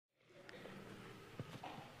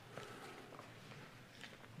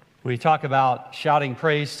We talk about shouting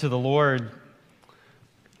praise to the Lord,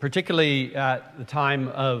 particularly at the time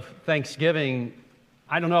of Thanksgiving.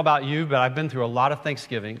 I don't know about you, but I've been through a lot of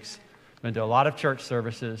Thanksgivings, been to a lot of church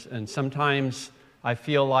services, and sometimes I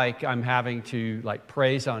feel like I'm having to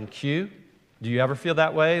praise on cue. Do you ever feel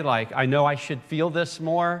that way? Like, I know I should feel this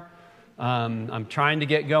more. I'm trying to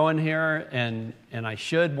get going here, and I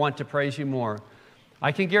should want to praise you more.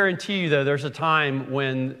 I can guarantee you, though, there's a time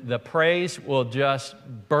when the praise will just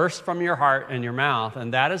burst from your heart and your mouth,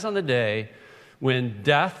 and that is on the day when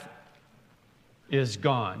death is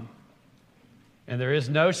gone. And there is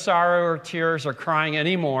no sorrow or tears or crying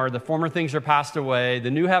anymore. The former things are passed away. The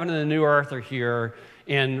new heaven and the new earth are here.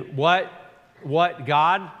 And what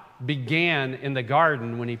God began in the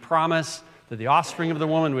garden when he promised that the offspring of the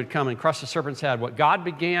woman would come and crush the serpent's head, what God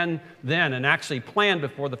began then and actually planned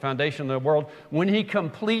before the foundation of the world, when he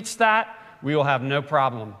completes that, we will have no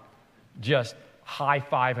problem just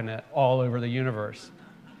high-fiving it all over the universe,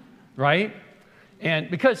 right?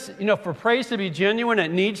 And because, for praise to be genuine,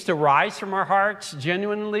 it needs to rise from our hearts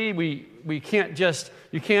genuinely. We can't just,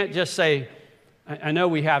 you can't just say, I know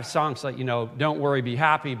we have songs like, don't worry, be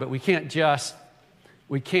happy, but we can't just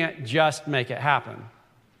make it happen.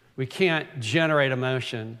 We can't generate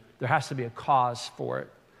emotion. There has to be a cause for it.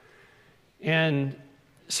 And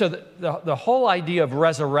so the whole idea of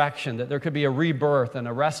resurrection, that there could be a rebirth and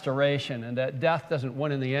a restoration and that death doesn't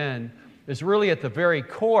win in the end, is really at the very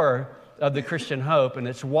core of the Christian hope. And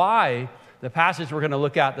it's why the passage we're going to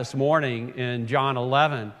look at this morning in John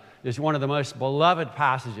 11 is one of the most beloved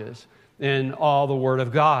passages in all the Word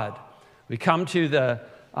of God. We come to the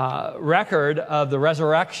record of the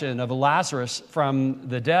resurrection of Lazarus from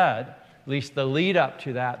the dead, at least the lead up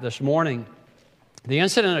to that this morning. The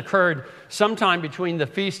incident occurred sometime between the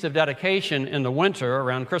Feast of Dedication in the winter,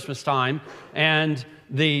 around Christmas time, and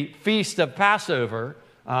the Feast of Passover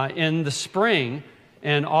in the spring,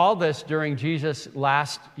 and all this during Jesus'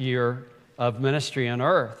 last year of ministry on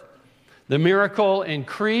earth. The miracle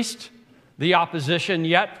increased the opposition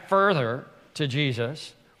yet further to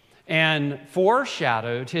Jesus and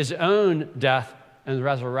foreshadowed his own death and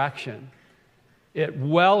resurrection. It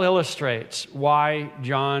well illustrates why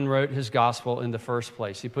John wrote his gospel in the first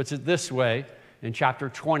place. He puts it this way in chapter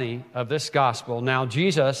 20 of this gospel. Now,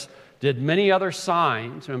 Jesus did many other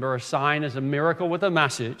signs. Remember, a sign is a miracle with a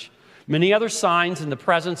message. Many other signs in the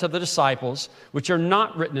presence of the disciples, which are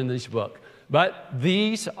not written in this book. But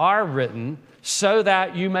these are written so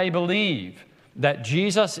that you may believe that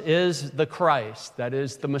Jesus is the Christ, that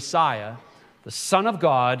is the Messiah, the Son of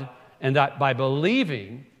God, and that by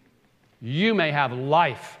believing, you may have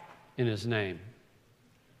life in his name.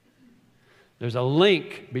 There's a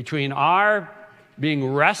link between our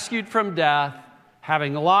being rescued from death,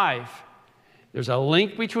 having life. There's a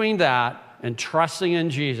link between that and trusting in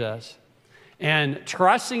Jesus. And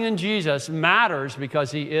trusting in Jesus matters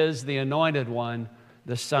because he is the anointed one,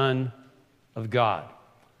 the Son of God.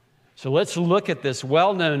 So let's look at this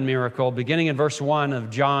well-known miracle beginning in verse 1 of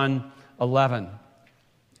John 11.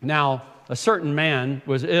 Now, a certain man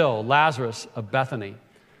was ill, Lazarus of Bethany,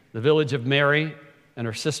 the village of Mary and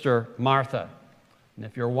her sister Martha. And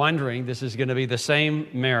if you're wondering, this is going to be the same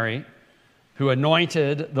Mary who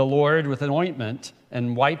anointed the Lord with an ointment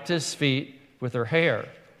and wiped his feet with her hair.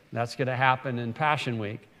 That's going to happen in Passion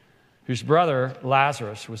Week, whose brother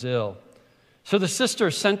Lazarus was ill. So the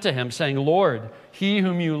sisters sent to him, saying, Lord, he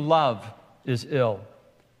whom you love is ill.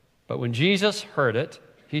 But when Jesus heard it,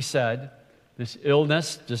 he said, this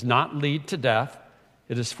illness does not lead to death.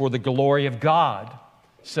 It is for the glory of God,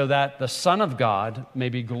 so that the Son of God may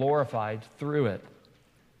be glorified through it.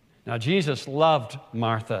 Now, Jesus loved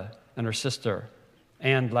Martha and her sister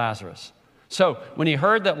and Lazarus. So when he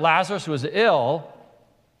heard that Lazarus was ill,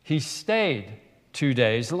 he stayed 2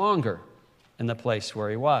 days longer in the place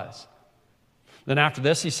where he was. Then after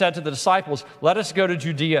this, he said to the disciples, let us go to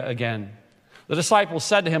Judea again. The disciples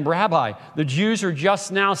said to him, Rabbi, the Jews are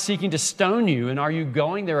just now seeking to stone you, and are you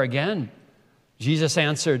going there again? Jesus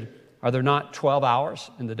answered, are there not 12 hours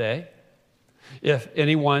in the day? If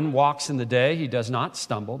anyone walks in the day, he does not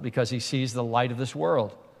stumble because he sees the light of this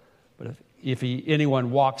world. But if anyone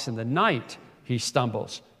walks in the night, he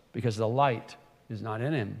stumbles because the light is not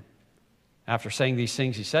in him. After saying these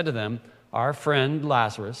things, he said to them, our friend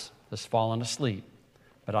Lazarus has fallen asleep,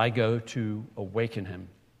 but I go to awaken him.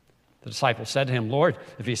 The disciples said to him, Lord,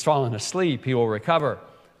 if he's fallen asleep, he will recover.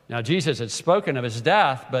 Now Jesus had spoken of his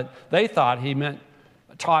death, but they thought he meant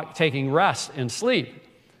taking rest and sleep.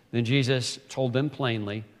 Then Jesus told them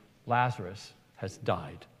plainly, Lazarus has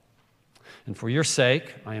died. And for your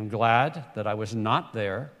sake, I am glad that I was not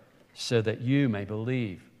there, so that you may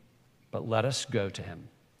believe. But let us go to him.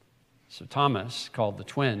 So Thomas, called the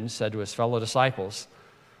twin, said to his fellow disciples,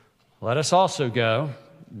 "Let us also go,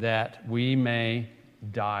 that we may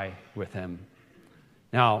die with him."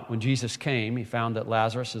 Now, when Jesus came, he found that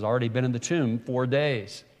Lazarus had already been in the tomb 4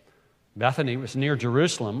 days. Bethany was near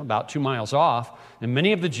Jerusalem, about 2 miles off, and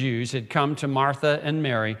many of the Jews had come to Martha and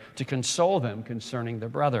Mary to console them concerning their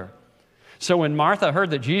brother. So when Martha heard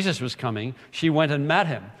that Jesus was coming, she went and met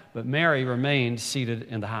him, but Mary remained seated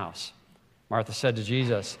in the house. Martha said to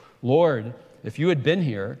Jesus, "Lord, if you had been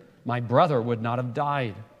here, my brother would not have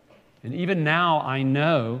died. And even now I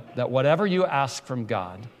know that whatever you ask from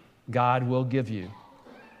God, God will give you."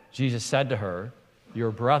 Jesus said to her,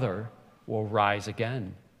 "Your brother will rise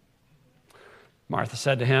again." Martha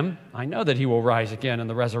said to him, "I know that he will rise again in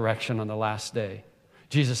the resurrection on the last day."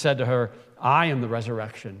 Jesus said to her, "I am the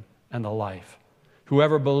resurrection and the life.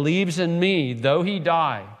 Whoever believes in me, though he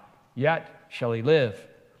die, yet shall he live.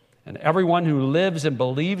 And everyone who lives and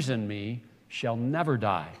believes in me shall never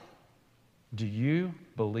die. Do you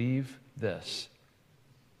believe this?"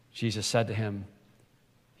 Jesus said to him,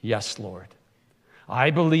 "Yes, Lord.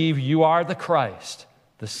 I believe you are the Christ,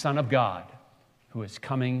 the Son of God, who is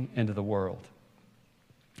coming into the world."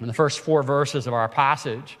 In the first 4 verses of our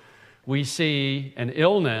passage, we see an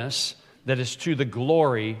illness that is to the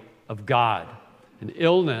glory of God. An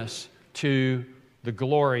illness to the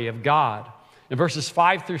glory of God. In verses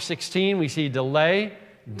 5 through 16, we see delay,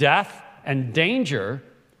 death, and danger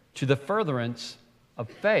to the furtherance of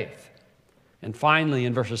faith. And finally,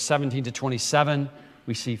 in verses 17 to 27,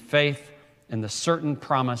 we see faith in the certain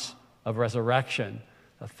promise of resurrection,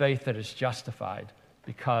 a faith that is justified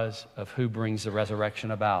because of who brings the resurrection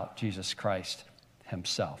about, Jesus Christ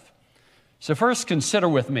himself. So first, consider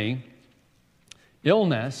with me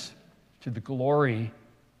illness to the glory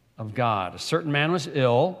of God. A certain man was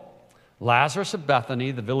ill, Lazarus of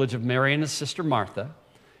Bethany, the village of Mary and his sister Martha.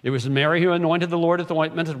 It was Mary who anointed the Lord with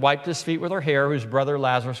ointment and wiped his feet with her hair, whose brother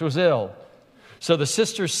Lazarus was ill. So the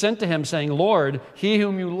sisters sent to him, saying, "Lord, he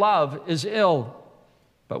whom you love is ill."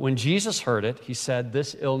 But when Jesus heard it, he said,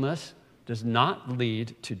 "This illness does not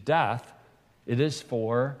lead to death. It is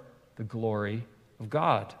for the glory of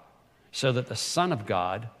God, so that the Son of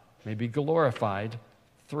God may be glorified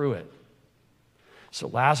through it." So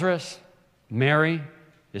Lazarus, Mary,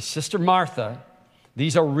 his sister Martha,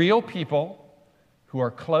 these are real people who are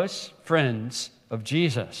close friends of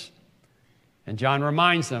Jesus. And John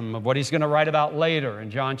reminds them of what he's going to write about later in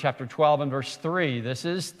John chapter 12 and verse 3. This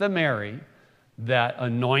is the Mary that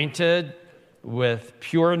anointed with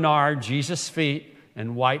pure nard Jesus' feet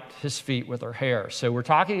and wiped his feet with her hair. So we're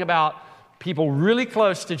talking about people really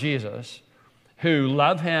close to Jesus who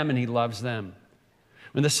love him and he loves them.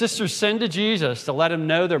 When the sisters send to Jesus to let him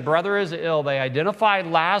know their brother is ill, they identify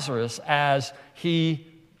Lazarus as he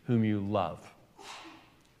whom you love.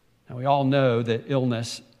 Now we all know that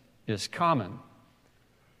illness is common,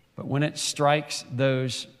 but when it strikes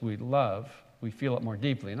those we love, we feel it more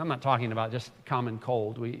deeply. And I'm not talking about just common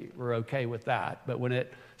cold. We're okay with that. But when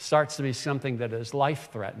it starts to be something that is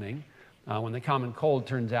life-threatening, when the common cold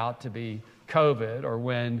turns out to be COVID, or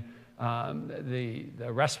when the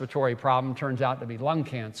respiratory problem turns out to be lung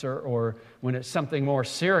cancer, or when it's something more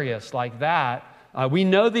serious like that, we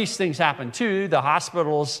know these things happen too. The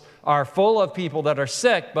hospitals are full of people that are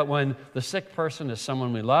sick, but when the sick person is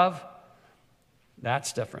someone we love,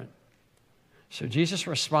 that's different. So Jesus'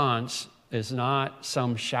 response is not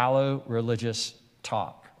some shallow religious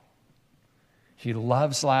talk. He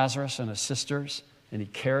loves Lazarus and his sisters, and he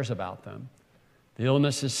cares about them. The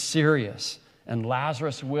illness is serious, and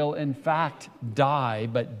Lazarus will in fact die,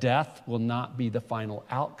 but death will not be the final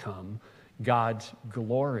outcome. God's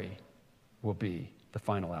glory will be the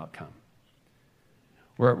final outcome.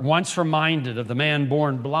 We're once reminded of the man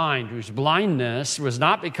born blind, whose blindness was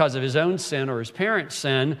not because of his own sin or his parents'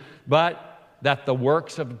 sin, but that the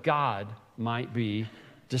works of God might be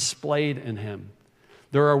displayed in him.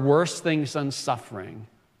 There are worse things than suffering.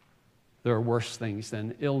 There are worse things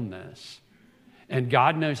than illness. And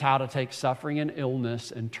God knows how to take suffering and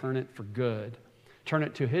illness and turn it for good. Turn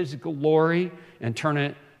it to his glory and turn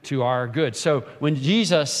it to our good. So when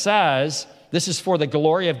Jesus says, this is for the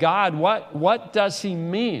glory of God, what does he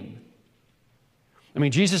mean? I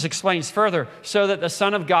mean, Jesus explains further, so that the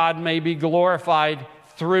Son of God may be glorified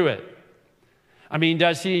through it. I mean,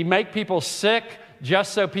 does he make people sick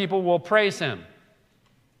just so people will praise him?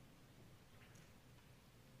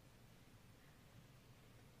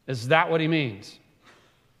 Is that what he means?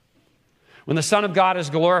 When the Son of God is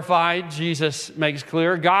glorified, Jesus makes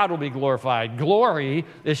clear, God will be glorified. Glory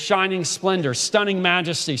is shining splendor, stunning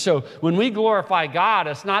majesty. So when we glorify God,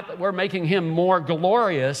 it's not that we're making him more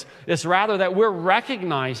glorious. It's rather that we're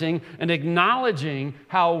recognizing and acknowledging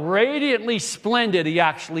how radiantly splendid he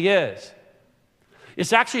actually is.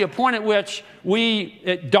 It's actually a point at which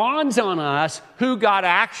it dawns on us who God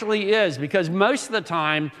actually is, because most of the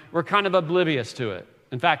time we're kind of oblivious to it.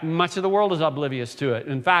 In fact, much of the world is oblivious to it.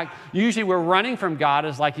 In fact, usually we're running from God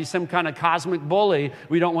as like he's some kind of cosmic bully.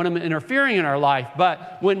 We don't want him interfering in our life.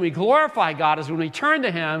 But when we glorify God is when we turn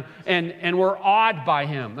to him and we're awed by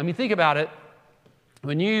him. I mean, think about it.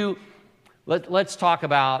 Let's talk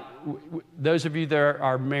about those of you that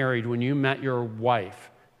are married, when you met your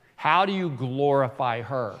wife, how do you glorify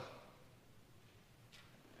her?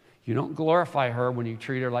 You don't glorify her when you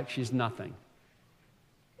treat her like she's nothing.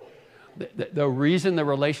 The reason the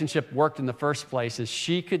relationship worked in the first place is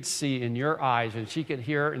she could see in your eyes and she could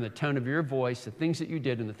hear in the tone of your voice the things that you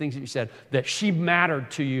did and the things that you said that she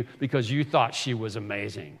mattered to you because you thought she was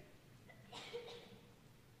amazing.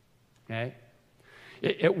 Okay?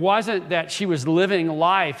 It wasn't that she was living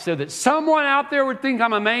life so that someone out there would think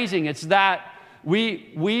I'm amazing. It's that when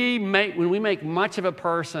we make much of a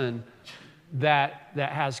person that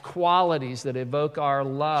has qualities that evoke our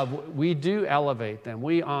love, we do elevate them.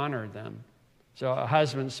 We honor them. So a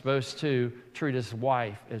husband's supposed to treat his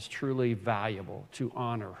wife as truly valuable, to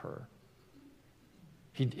honor her.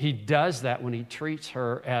 He does that when he treats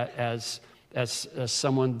her as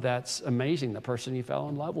someone that's amazing, the person he fell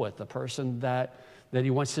in love with, the person that he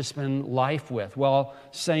wants to spend life with. Well,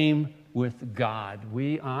 same with God.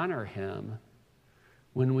 We honor him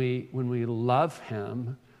when we love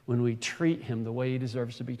him, when we treat him the way he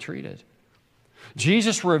deserves to be treated.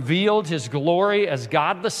 Jesus revealed his glory as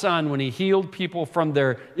God the Son when he healed people from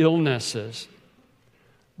their illnesses.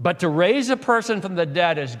 But to raise a person from the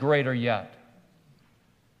dead is greater yet.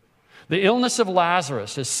 The illness of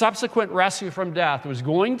Lazarus, his subsequent rescue from death, was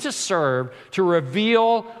going to serve to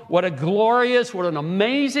reveal what a glorious, what an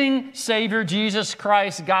amazing Savior Jesus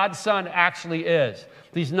Christ, God's Son, actually is.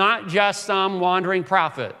 He's not just some wandering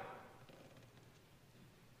prophet.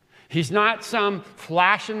 He's not some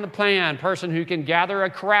flash-in-the-pan person who can gather a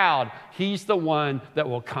crowd. He's the one that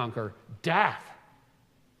will conquer death.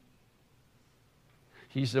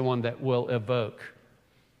 He's the one that will evoke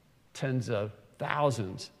tens of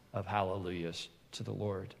thousands of hallelujahs to the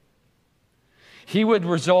Lord. He would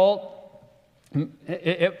result,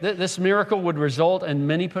 this miracle would result in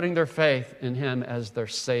many putting their faith in him as their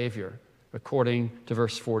Savior, according to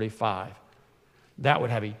verse 45. That would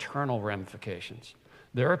have eternal ramifications.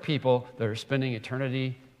 There are people that are spending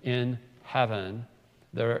eternity in heaven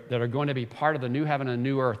that are going to be part of the new heaven and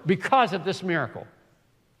new earth because of this miracle.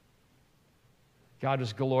 God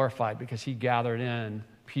is glorified because he gathered in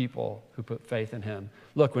people who put faith in him.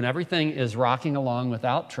 Look, when everything is rocking along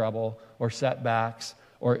without trouble or setbacks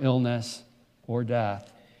or illness or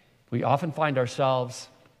death, we often find ourselves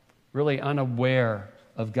really unaware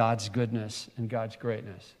of God's goodness and God's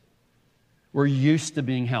greatness. We're used to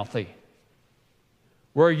being healthy.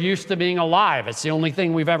 We're used to being alive. It's the only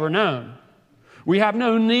thing we've ever known. We have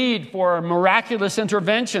no need for miraculous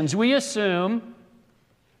interventions. We assume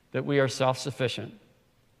that we are self-sufficient,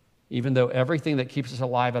 even though everything that keeps us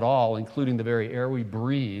alive at all, including the very air we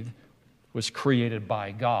breathe, was created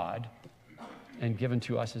by God and given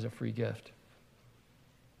to us as a free gift.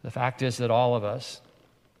 The fact is that all of us,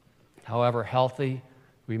 however healthy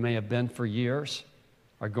we may have been for years,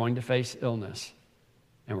 are going to face illness,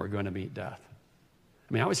 and we're going to meet death.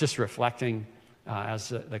 I mean, I was just reflecting as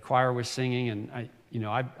the choir was singing, and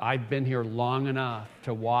I've been here long enough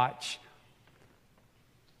to watch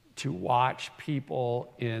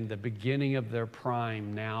people in the beginning of their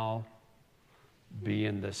prime now be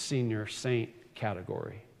in the senior saint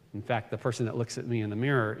category. In fact, the person that looks at me in the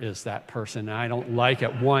mirror is that person. I don't like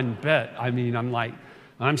it one bit. I mean,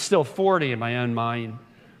 I'm still 40 in my own mind.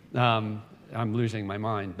 I'm losing my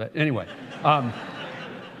mind, but anyway.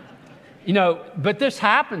 But this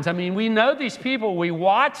happens. I mean, we know these people. We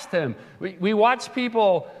watch them. We watch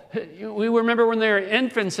people. We remember when they were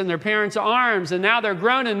infants in their parents' arms, and now they're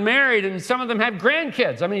grown and married, and some of them have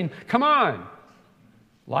grandkids. I mean, come on.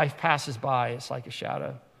 Life passes by. It's like a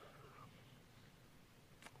shadow.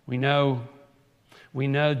 We know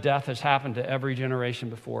death has happened to every generation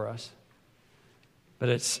before us, but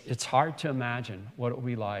it's hard to imagine what it would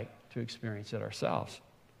be like to experience it ourselves.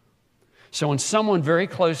 So when someone very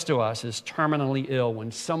close to us is terminally ill,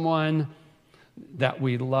 when someone that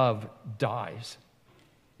we love dies,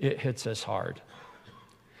 it hits us hard.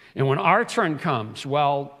 And when our turn comes,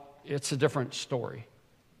 well, it's a different story.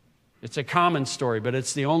 It's a common story, but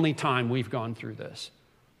it's the only time we've gone through this.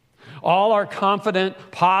 All our confident,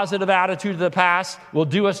 positive attitude of the past will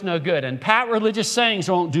do us no good, and pat religious sayings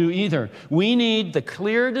won't do either. We need the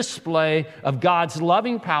clear display of God's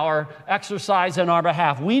loving power exercised on our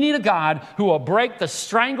behalf. We need a God who will break the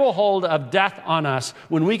stranglehold of death on us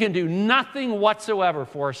when we can do nothing whatsoever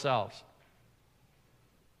for ourselves.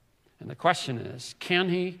 And the question is, can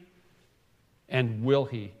He and will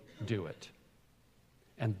He do it?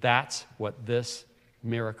 And that's what this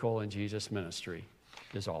miracle in Jesus' ministry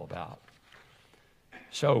is all about.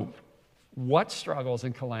 So, what struggles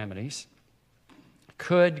and calamities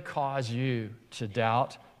could cause you to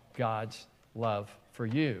doubt God's love for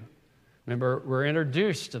you? Remember, we're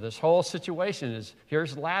introduced to this whole situation is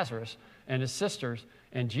here's Lazarus and his sisters,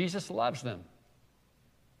 and Jesus loves them.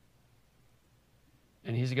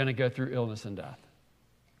 And He's going to go through illness and death.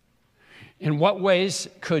 In what ways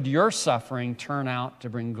could your suffering turn out to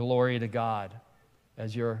bring glory to God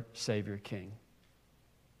as your Savior King?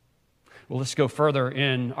 Well, let's go further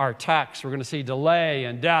in our text. We're going to see delay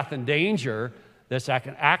and death and danger that's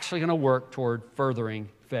actually going to work toward furthering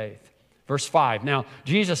faith. Verse 5, now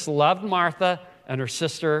Jesus loved Martha and her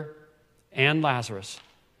sister and Lazarus.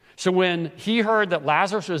 So when He heard that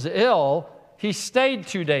Lazarus was ill, He stayed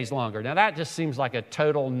 2 days longer. Now that just seems like a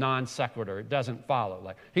total non sequitur. It doesn't follow.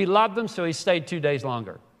 Like He loved them, so He stayed 2 days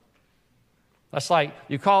longer. That's like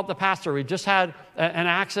you call up the pastor. We just had an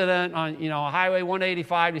accident on Highway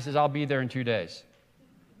 185. He says, I'll be there in 2 days.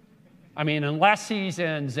 I mean, unless he's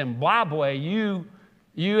in Zimbabwe, you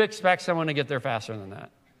expect someone to get there faster than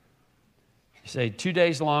that. He stayed 2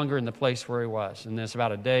 days longer in the place where he was, and it's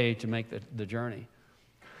about a day to make the journey.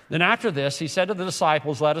 Then after this, He said to the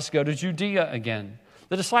disciples, let us go to Judea again.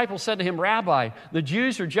 The disciples said to Him, Rabbi, the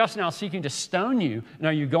Jews are just now seeking to stone you, and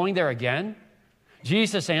are you going there again?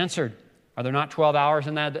 Jesus answered, are there not 12 hours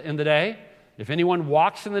in the day? If anyone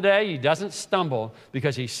walks in the day, he doesn't stumble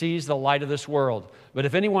because he sees the light of this world. But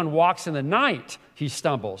if anyone walks in the night, he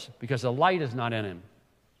stumbles because the light is not in him.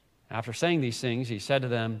 After saying these things, He said to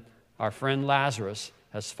them, our friend Lazarus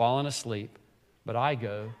has fallen asleep, but I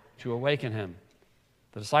go to awaken him.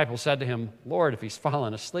 The disciples said to Him, Lord, if he's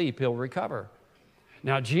fallen asleep, he'll recover.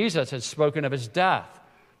 Now Jesus had spoken of his death,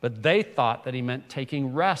 but they thought that He meant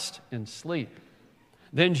taking rest in sleep.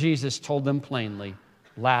 Then Jesus told them plainly,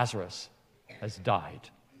 Lazarus has died.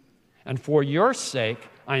 And for your sake,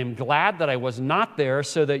 I am glad that I was not there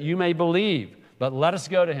so that you may believe, but let us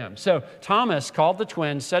go to him. So Thomas, called the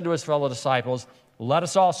twin, said to his fellow disciples, let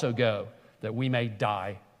us also go that we may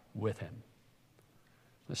die with him.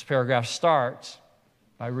 This paragraph starts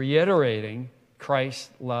by reiterating Christ's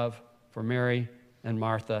love for Mary and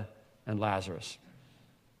Martha and Lazarus.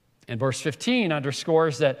 And verse 15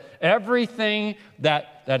 underscores that everything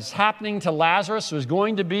that is happening to Lazarus was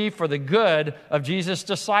going to be for the good of Jesus'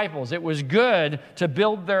 disciples. It was good to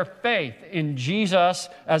build their faith in Jesus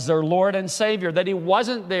as their Lord and Savior, that He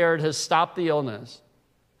wasn't there to stop the illness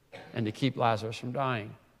and to keep Lazarus from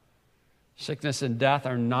dying. Sickness and death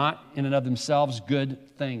are not in and of themselves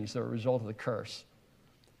good things. They're a result of the curse.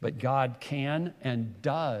 But God can and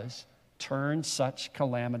does turn such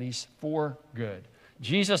calamities for good.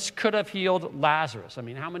 Jesus could have healed Lazarus. I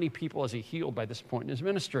mean, how many people has He healed by this point in His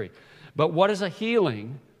ministry? But what is a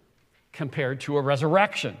healing compared to a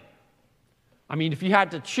resurrection? I mean, if you had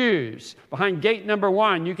to choose, behind gate number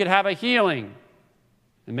 1, you could have a healing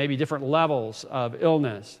and maybe different levels of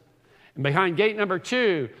illness. And behind gate number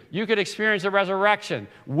 2, you could experience a resurrection.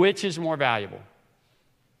 Which is more valuable?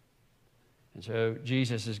 And so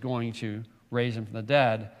Jesus is going to raise him from the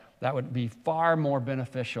dead. That would be far more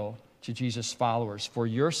beneficial to Jesus' followers. For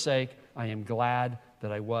your sake, I am glad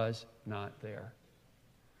that I was not there.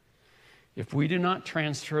 If we do not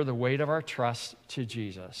transfer the weight of our trust to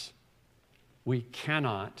Jesus, we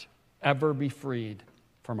cannot ever be freed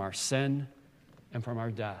from our sin and from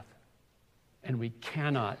our death. And we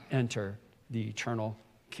cannot enter the eternal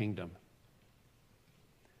kingdom.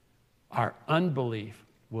 Our unbelief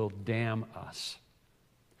will damn us.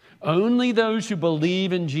 Only those who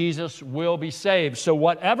believe in Jesus will be saved. So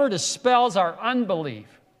whatever dispels our unbelief,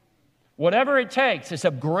 whatever it takes, is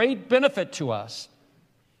of great benefit to us.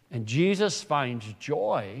 And Jesus finds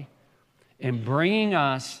joy in bringing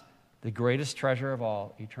us the greatest treasure of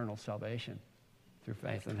all, eternal salvation, through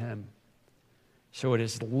faith in Him. So it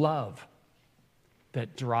is love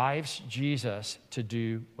that drives Jesus to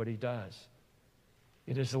do what He does.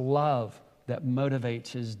 It is love that motivates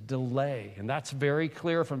His delay. And that's very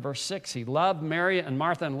clear from verse 6. He loved Mary and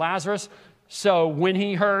Martha and Lazarus, so when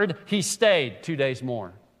He heard, He stayed 2 days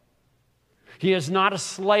more. He is not a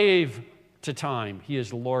slave to time. He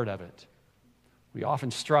is Lord of it. We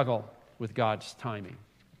often struggle with God's timing.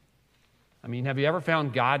 I mean, have you ever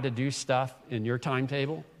found God to do stuff in your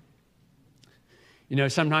timetable? You know,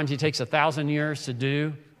 sometimes he takes 1,000 years to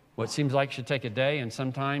do what seems like should take a day, and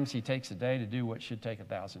sometimes he takes a day to do what should take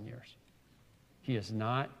 1,000 years. He is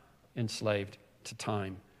not enslaved to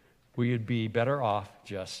time. We would be better off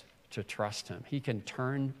just to trust him. He can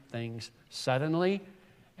turn things suddenly,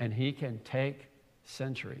 and he can take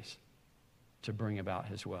centuries to bring about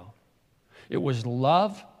his will. It was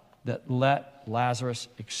love that let Lazarus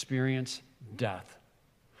experience death,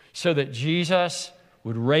 so that Jesus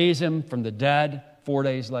would raise him from the dead 4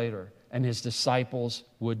 days later, and his disciples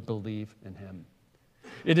would believe in him.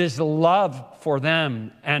 It is the love for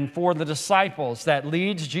them and for the disciples that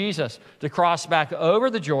leads Jesus to cross back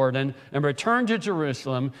over the Jordan and return to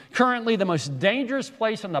Jerusalem, currently the most dangerous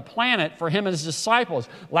place on the planet for him and his disciples.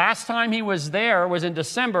 Last time he was there was in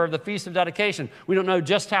December of the Feast of Dedication. We don't know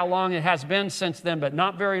just how long it has been since then, but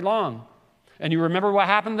not very long. And you remember what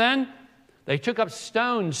happened then? They took up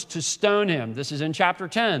stones to stone him. This is in chapter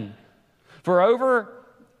 10. For over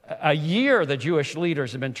a year, the Jewish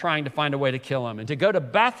leaders have been trying to find a way to kill him. And to go to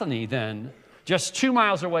Bethany then, just 2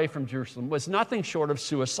 miles away from Jerusalem, was nothing short of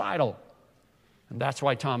suicidal. And that's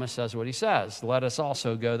why Thomas says what he says, "Let us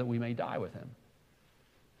also go that we may die with him."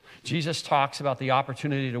 Jesus talks about the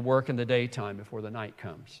opportunity to work in the daytime before the night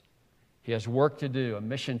comes. He has work to do, a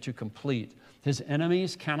mission to complete. His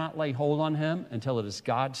enemies cannot lay hold on him until it is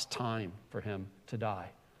God's time for him to die.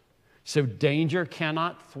 So danger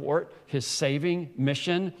cannot thwart his saving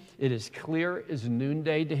mission. It is clear as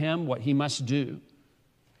noonday to him what he must do.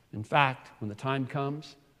 In fact, when the time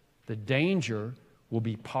comes, the danger will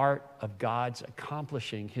be part of God's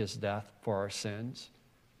accomplishing his death for our sins.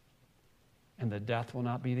 And the death will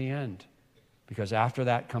not be the end, because after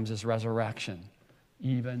that comes his resurrection.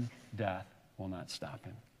 Even death will not stop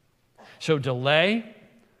him. So delay,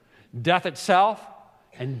 death itself,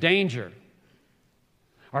 and danger.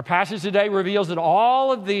 Our passage today reveals that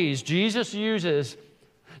all of these Jesus uses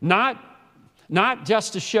not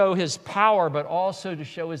just to show his power, but also to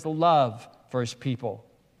show his love for his people.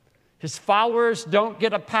 His followers don't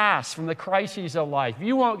get a pass from the crises of life.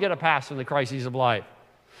 You won't get a pass from the crises of life.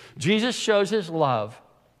 Jesus shows his love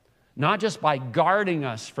not just by guarding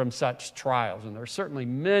us from such trials, and there are certainly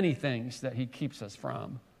many things that he keeps us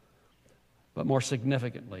from, but more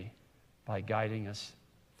significantly, by guiding us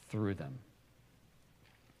through them.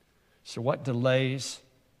 So what delays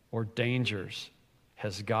or dangers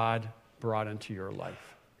has God brought into your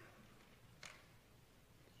life? I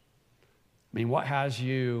mean, what has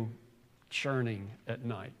you churning at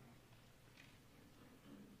night?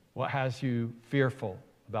 What has you fearful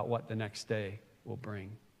about what the next day will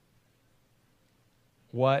bring?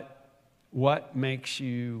 What makes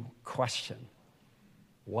you question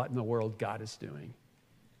what in the world God is doing?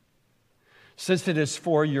 Since it is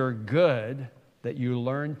for your good that you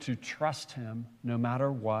learn to trust him no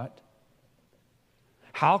matter what,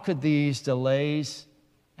 how could these delays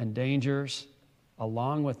and dangers,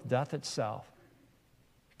 along with death itself,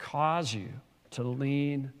 cause you to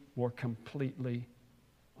lean more completely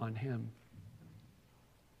on him?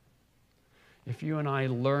 If you and I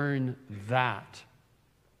learn that,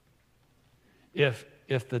 if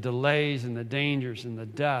the delays and the dangers and the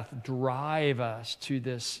death drive us to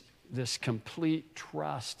this complete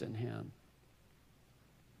trust in him,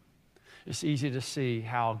 it's easy to see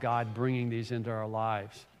how God bringing these into our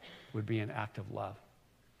lives would be an act of love.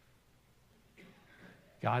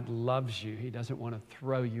 God loves you. He doesn't want to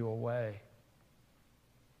throw you away.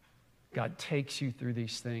 God takes you through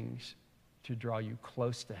these things to draw you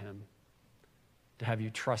close to him, to have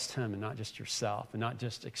you trust him and not just yourself, and not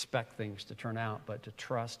just expect things to turn out, but to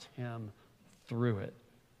trust him through it.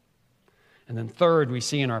 And then third, we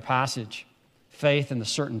see in our passage faith in the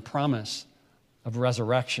certain promise of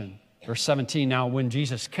resurrection. Verse 17, now when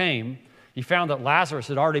Jesus came, he found that Lazarus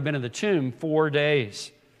had already been in the tomb 4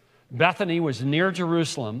 days. Bethany was near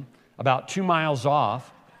Jerusalem, about 2 miles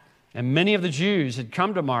off, and many of the Jews had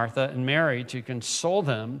come to Martha and Mary to console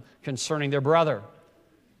them concerning their brother.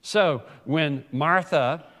 So when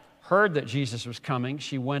Martha heard that Jesus was coming,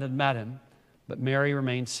 she went and met him, but Mary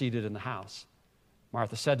remained seated in the house.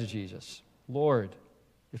 Martha said to Jesus, "Lord,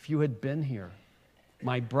 if you had been here,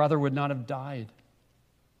 my brother would not have died.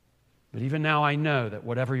 But even now I know that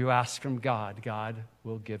whatever you ask from God, God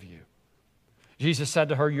will give you." Jesus said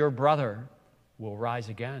to her, "Your brother will rise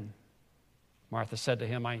again." Martha said to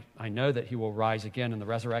him, I know that he will rise again in the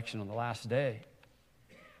resurrection on the last day.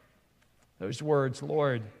 Those words,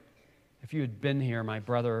 "Lord, if you had been here, my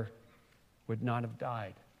brother would not have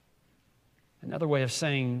died." Another way of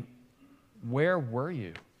saying, where were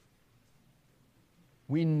you?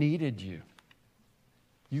 We needed you.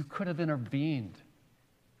 You could have intervened,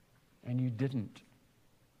 and you didn't.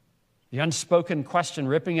 The unspoken question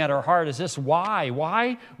ripping at her heart is this: why?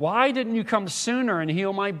 Why didn't you come sooner and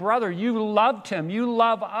heal my brother? You loved him. You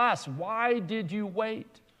love us. Why did you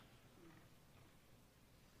wait?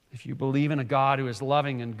 If you believe in a God who is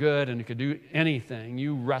loving and good and who could do anything,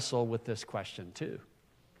 you wrestle with this question too.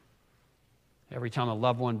 Every time a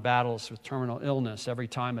loved one battles with terminal illness, every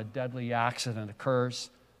time a deadly accident occurs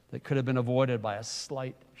that could have been avoided by a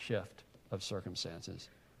slight shift of circumstances,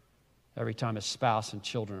 every time a spouse and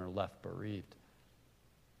children are left bereaved.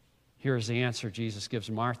 Here's the answer Jesus gives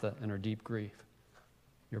Martha in her deep grief: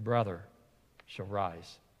 your brother shall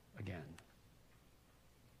rise again.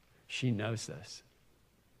 She knows this,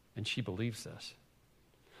 and she believes this.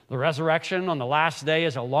 The resurrection on the last day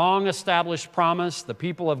is a long-established promise the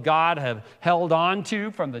people of God have held on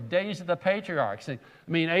to from the days of the patriarchs. I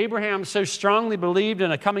mean, Abraham so strongly believed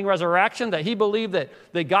in a coming resurrection that he believed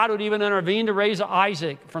that God would even intervene to raise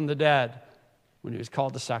Isaac from the dead when he was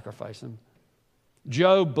called to sacrifice him.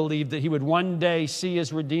 Job believed that he would one day see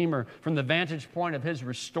his Redeemer from the vantage point of his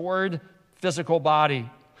restored physical body.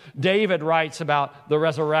 David writes about the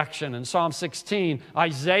resurrection in Psalm 16.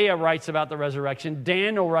 Isaiah writes about the resurrection.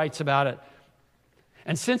 Daniel writes about it.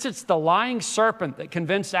 And since it's the lying serpent that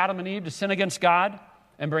convinced Adam and Eve to sin against God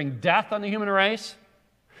and bring death on the human race,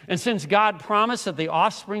 and since God promised that the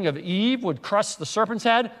offspring of Eve would crush the serpent's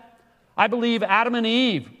head, I believe Adam and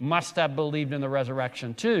Eve must have believed in the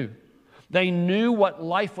resurrection too. They knew what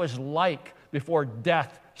life was like before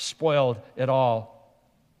death spoiled it all.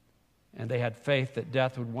 And they had faith that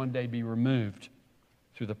death would one day be removed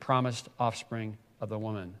through the promised offspring of the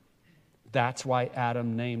woman. That's why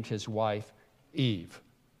Adam named his wife Eve.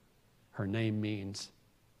 Her name means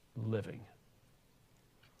living.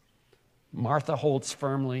 Martha holds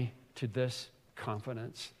firmly to this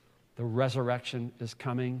confidence. The resurrection is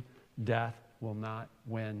coming. Death will not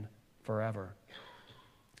win forever.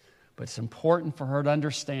 But it's important for her to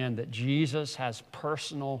understand that Jesus has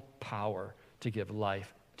personal power to give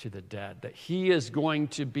life to the dead, that he is going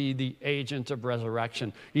to be the agent of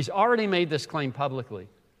resurrection. He's already made this claim publicly.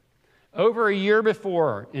 Over a year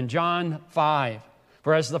before, in John 5,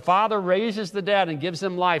 for as the Father raises the dead and gives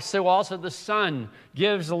them life, so also the Son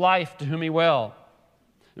gives life to whom he will.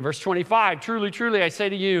 In verse 25, truly, truly, I say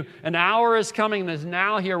to you, an hour is coming and is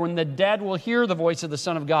now here when the dead will hear the voice of the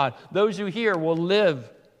Son of God. Those who hear will live.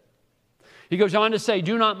 He goes on to say,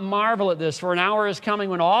 do not marvel at this, for an hour is coming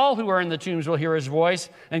when all who are in the tombs will hear his voice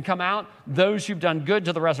and come out, those who've done good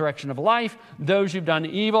to the resurrection of life, those who've done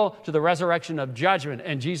evil to the resurrection of judgment,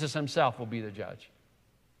 and Jesus himself will be the judge.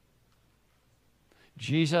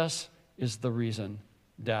 Jesus is the reason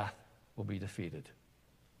death will be defeated.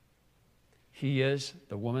 He is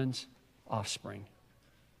the woman's offspring.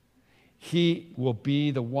 He will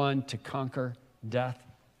be the one to conquer death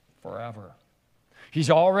forever. He's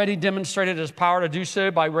already demonstrated his power to do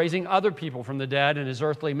so by raising other people from the dead in his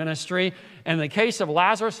earthly ministry. And in the case of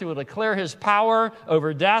Lazarus, he will declare his power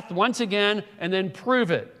over death once again and then prove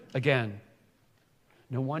it again.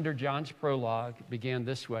 No wonder John's prologue began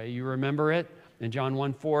this way. You remember it? In John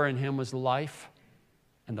 1:4, in him was life,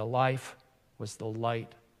 and the life was the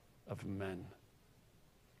light of men.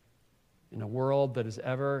 In a world that is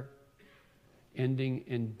ever ending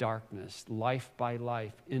in darkness, life by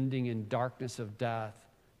life, ending in darkness of death,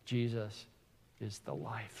 Jesus is the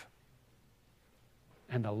life.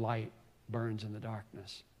 And the light burns in the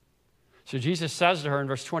darkness. So Jesus says to her in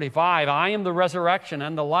verse 25, I am the resurrection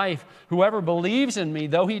and the life. Whoever believes in me,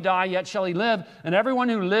 though he die, yet shall he live. And everyone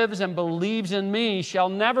who lives and believes in me shall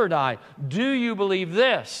never die. Do you believe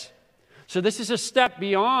this? So this is a step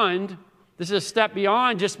beyond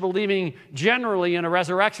just believing generally in a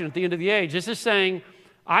resurrection at the end of the age. This is saying,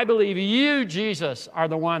 I believe you, Jesus, are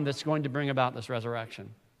the one that's going to bring about this resurrection.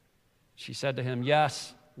 She said to him,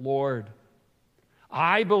 yes, Lord.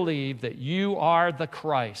 I believe that you are the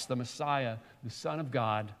Christ, the Messiah, the Son of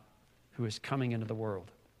God, who is coming into the world.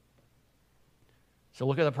 So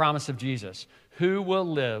look at the promise of Jesus. Who will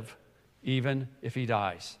live even if he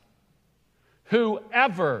dies?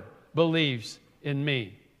 Whoever believes in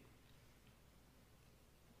me.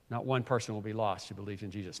 Not one person will be lost who believes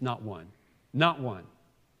in Jesus. Not one. Not one.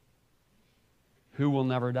 Who will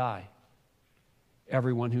never die?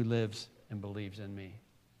 Everyone who lives and believes in me.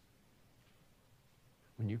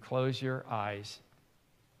 When you close your eyes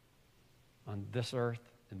on this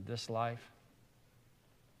earth and this life,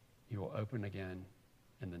 you will open again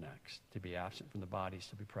in the next, to be absent from the bodies,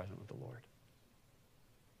 to be present with the Lord.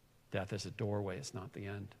 Death is a doorway, it's not the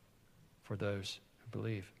end for those who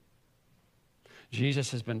believe.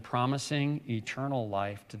 Jesus has been promising eternal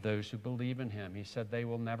life to those who believe in him. He said they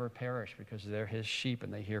will never perish because they're his sheep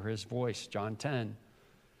and they hear his voice, John 10.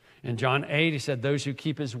 In John 8, he said those who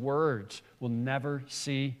keep his words will never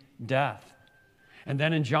see death. And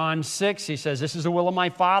then in John 6, he says, this is the will of my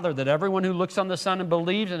Father, that everyone who looks on the Son and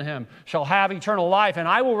believes in him shall have eternal life, and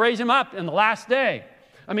I will raise him up in the last day.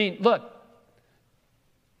 I mean, look,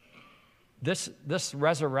 this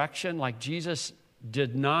resurrection, like Jesus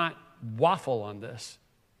did not waffle on this.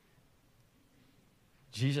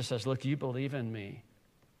 Jesus says, look, you believe in me,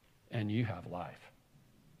 and you have life.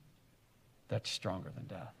 That's stronger than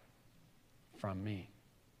death from me.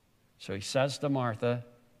 So he says to Martha,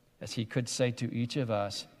 as he could say to each of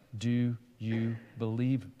us, do you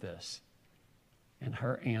believe this? And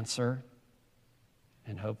her answer,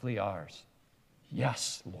 and hopefully ours,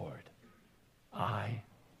 yes, Lord, I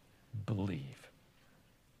believe.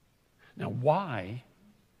 Now, why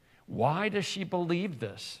does she believe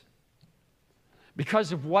this?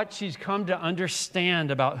 Because of what she's come to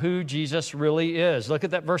understand about who Jesus really is. Look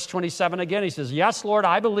at that verse 27 again. He says, yes, Lord,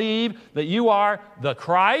 I believe that you are the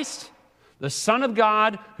Christ, the Son of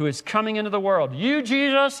God who is coming into the world. You,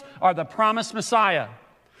 Jesus, are the promised Messiah.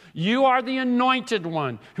 You are the anointed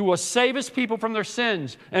one who will save his people from their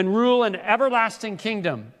sins and rule an everlasting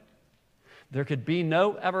kingdom. There could be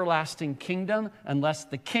no everlasting kingdom unless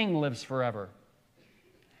the King lives forever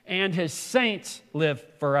and his saints live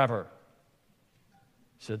forever.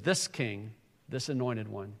 So this King, this anointed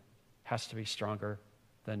one, has to be stronger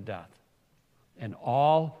than death. And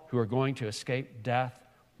all who are going to escape death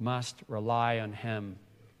must rely on him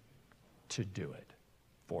to do it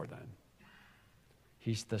for them.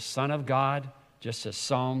 He's the Son of God, just as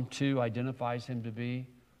Psalm 2 identifies him to be,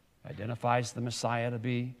 identifies the Messiah to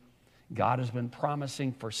be. God has been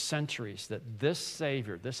promising for centuries that this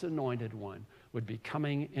Savior, this anointed one, would be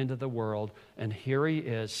coming into the world, and here he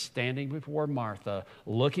is standing before Martha,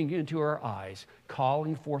 looking into her eyes,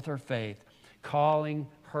 calling forth her faith, calling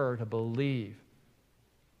her to believe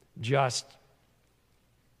just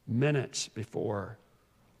minutes before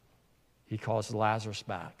he calls Lazarus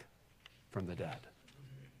back from the dead.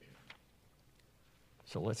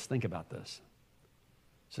 So let's think about this.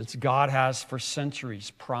 Since God has for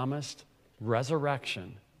centuries promised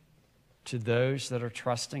resurrection to those that are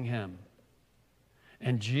trusting him,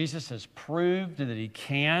 and Jesus has proved that he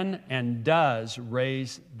can and does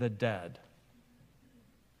raise the dead,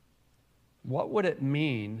 what would it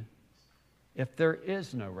mean if there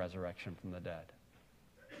is no resurrection from the dead?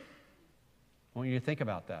 I want you to think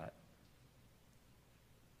about that.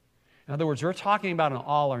 In other words, we're talking about an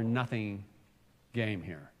all or nothing game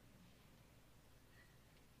here.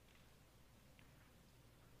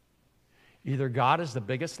 Either God is the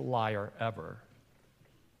biggest liar ever,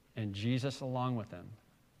 and Jesus along with him,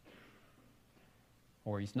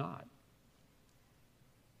 or he's not.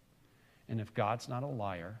 And if God's not a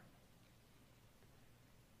liar,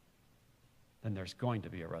 then there's going to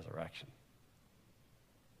be a resurrection.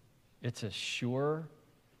 It's as sure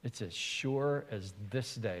as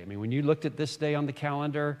this day. I mean, when you looked at this day on the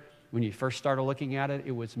calendar, when you first started looking at it,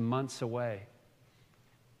 it was months away.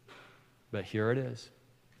 But here it is.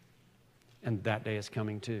 And that day is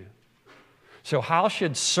coming too. So how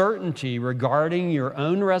should certainty regarding your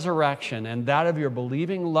own resurrection and that of your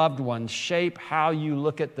believing loved ones shape how you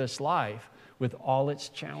look at this life with all its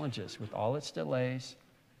challenges, with all its delays,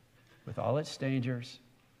 with all its dangers,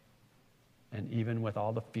 and even with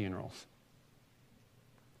all the funerals?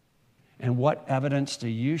 And what evidence do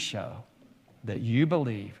you show that you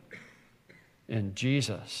believe in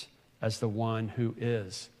Jesus as the one who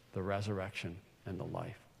is the resurrection and the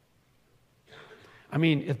life? I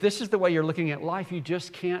mean, if this is the way you're looking at life, you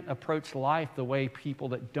just can't approach life the way people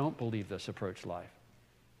that don't believe this approach life.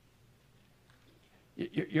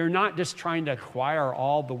 You're not just trying to acquire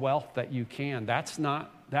all the wealth that you can. That's not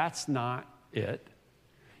it.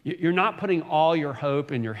 You're not putting all your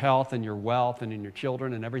hope in your health and your wealth and in your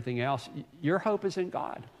children and everything else. Your hope is in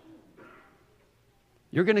God.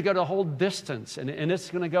 You're going to go the whole distance, and it's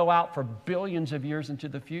going to go out for billions of years into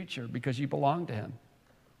the future because you belong to him.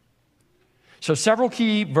 So several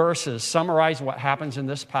key verses summarize what happens in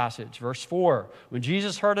this passage. Verse 4, when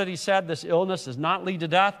Jesus heard it, he said, this illness does not lead to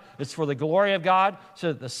death. It's for the glory of God, so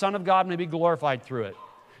that the Son of God may be glorified through it.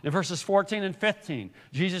 In verses 14 and 15,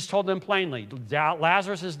 Jesus told them plainly,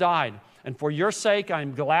 Lazarus has died, and for your sake I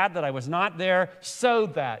am glad that I was not there, so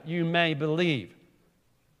that you may believe.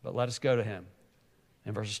 But let us go to him.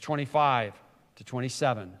 In verses 25 to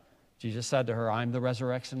 27, Jesus said to her, I am the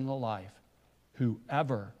resurrection and the life.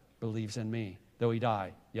 Whoever believes in me, though he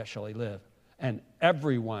die, yet shall he live. And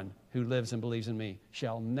everyone who lives and believes in me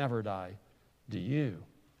shall never die. do you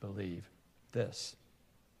believe this?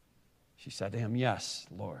 She said to him, yes,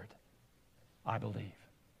 Lord, I believe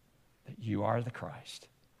that you are the Christ,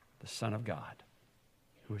 the Son of God,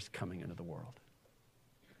 who is coming into the world.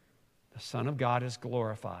 The Son of God is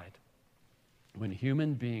glorified when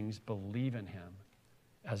human beings believe in him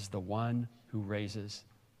as the one who raises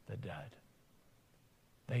the dead.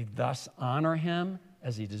 They thus honor him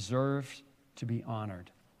as he deserves to be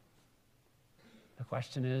honored. The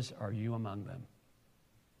question is, are you among them?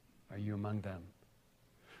 Are you among them?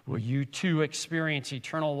 Will you too experience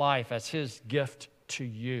eternal life as his gift to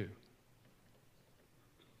you?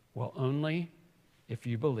 Well, only if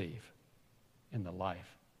you believe in the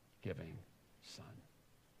life-giving Son.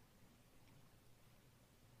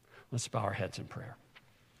 Let's bow our heads in prayer.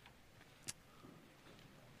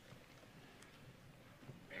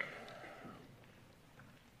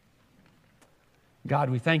 God,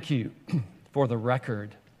 we thank you for the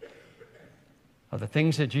record of the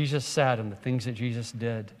things that Jesus said and the things that Jesus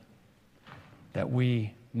did, that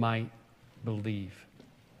we might believe.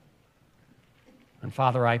 And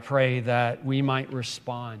Father, I pray that we might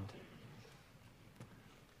respond.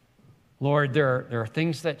 Lord, there are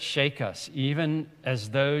things that shake us, even as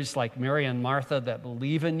those like Mary and Martha that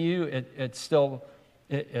believe in you.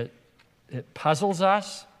 It puzzles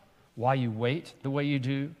us why you wait the way you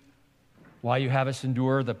do, why you have us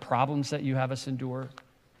endure the problems that you have us endure,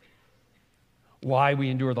 why we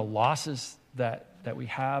endure the losses that we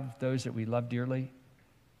have, those that we love dearly.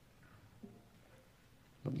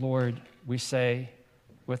 But Lord, we say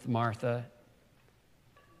with Martha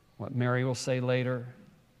what Mary will say later,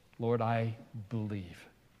 Lord, I believe.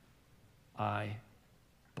 I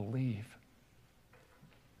believe.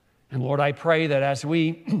 And Lord, I pray that as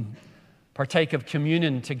we partake of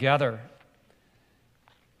communion together,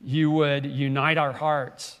 you would unite our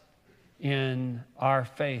hearts in our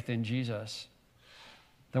faith in Jesus,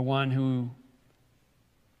 the one who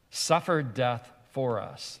suffered death for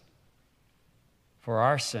us, for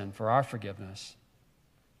our sin, for our forgiveness,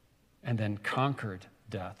 and then conquered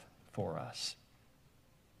death for us,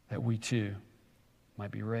 that we too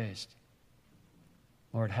might be raised.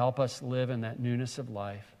 Lord, help us live in that newness of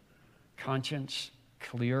life, conscience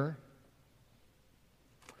clear,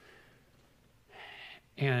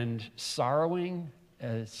 and sorrowing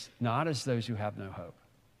not as those who have no hope,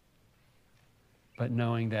 but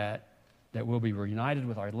knowing that we'll be reunited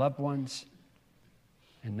with our loved ones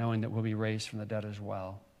and knowing that we'll be raised from the dead as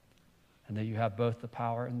well, and that you have both the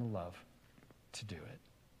power and the love to do it.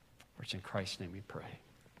 For it's in Christ's name we pray.